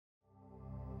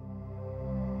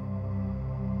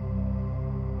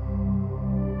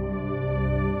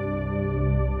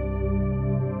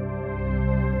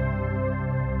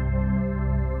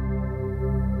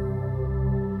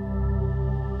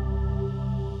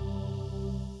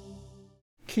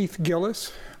Keith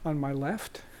Gillis, on my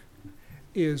left,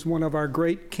 is one of our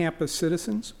great campus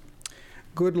citizens.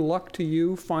 Good luck to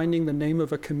you finding the name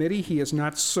of a committee he has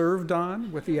not served on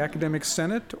with the Academic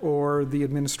Senate or the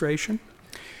administration.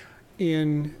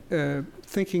 In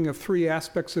thinking of three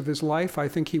aspects of his life, I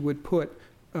think he would put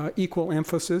equal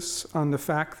emphasis on the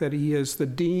fact that he is the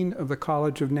Dean of the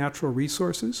College of Natural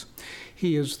Resources.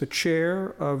 He is the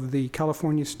chair of the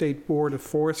California State Board of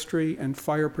Forestry and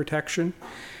Fire Protection,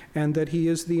 and that he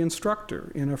is the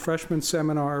instructor in a freshman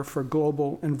seminar for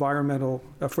global environmental,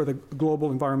 for the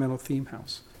Global Environmental Theme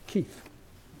House. Keith.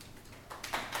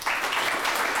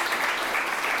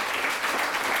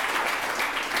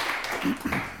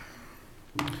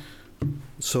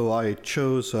 So I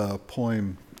chose a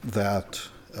poem that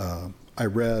I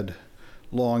read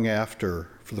long after,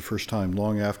 for the first time,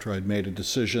 long after I'd made a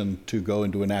decision to go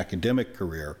into an academic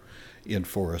career in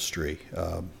forestry,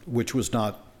 which was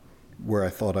not where I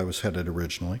thought I was headed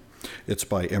originally. It's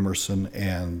by Emerson,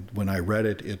 and when I read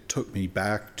it, it took me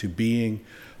back to being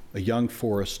a young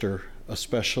forester,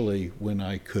 especially when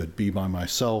I could be by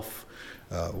myself,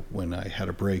 when I had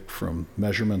a break from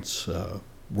measurements,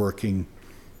 working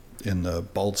in the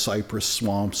bald cypress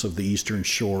swamps of the eastern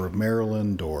shore of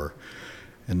Maryland, or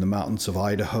in the mountains of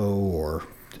Idaho, or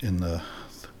in the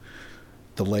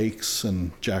lakes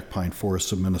and jack pine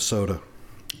forests of Minnesota.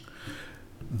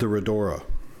 The Rhodora.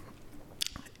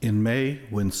 In May,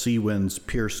 when sea winds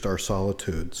pierced our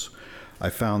solitudes, I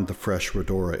found the fresh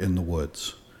Rhodora in the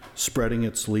woods, spreading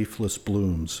its leafless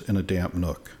blooms in a damp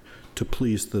nook to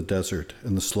please the desert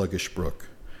and the sluggish brook.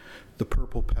 The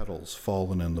purple petals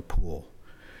fallen in the pool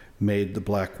made the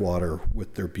black water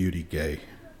with their beauty gay.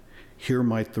 Here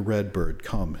might the redbird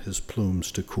come his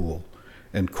plumes to cool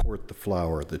and court the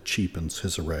flower that cheapens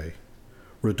his array.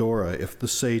 Rhodora, if the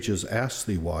sages ask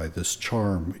thee why this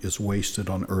charm is wasted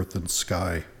on earth and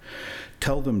sky,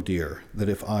 tell them, dear, that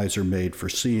if eyes are made for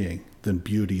seeing, then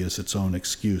beauty is its own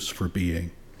excuse for being.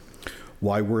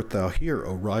 Why wert thou here,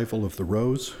 O rival of the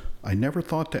rose? I never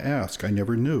thought to ask, I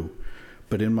never knew,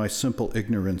 but in my simple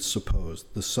ignorance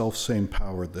supposed the selfsame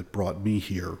power that brought me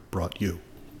here brought you.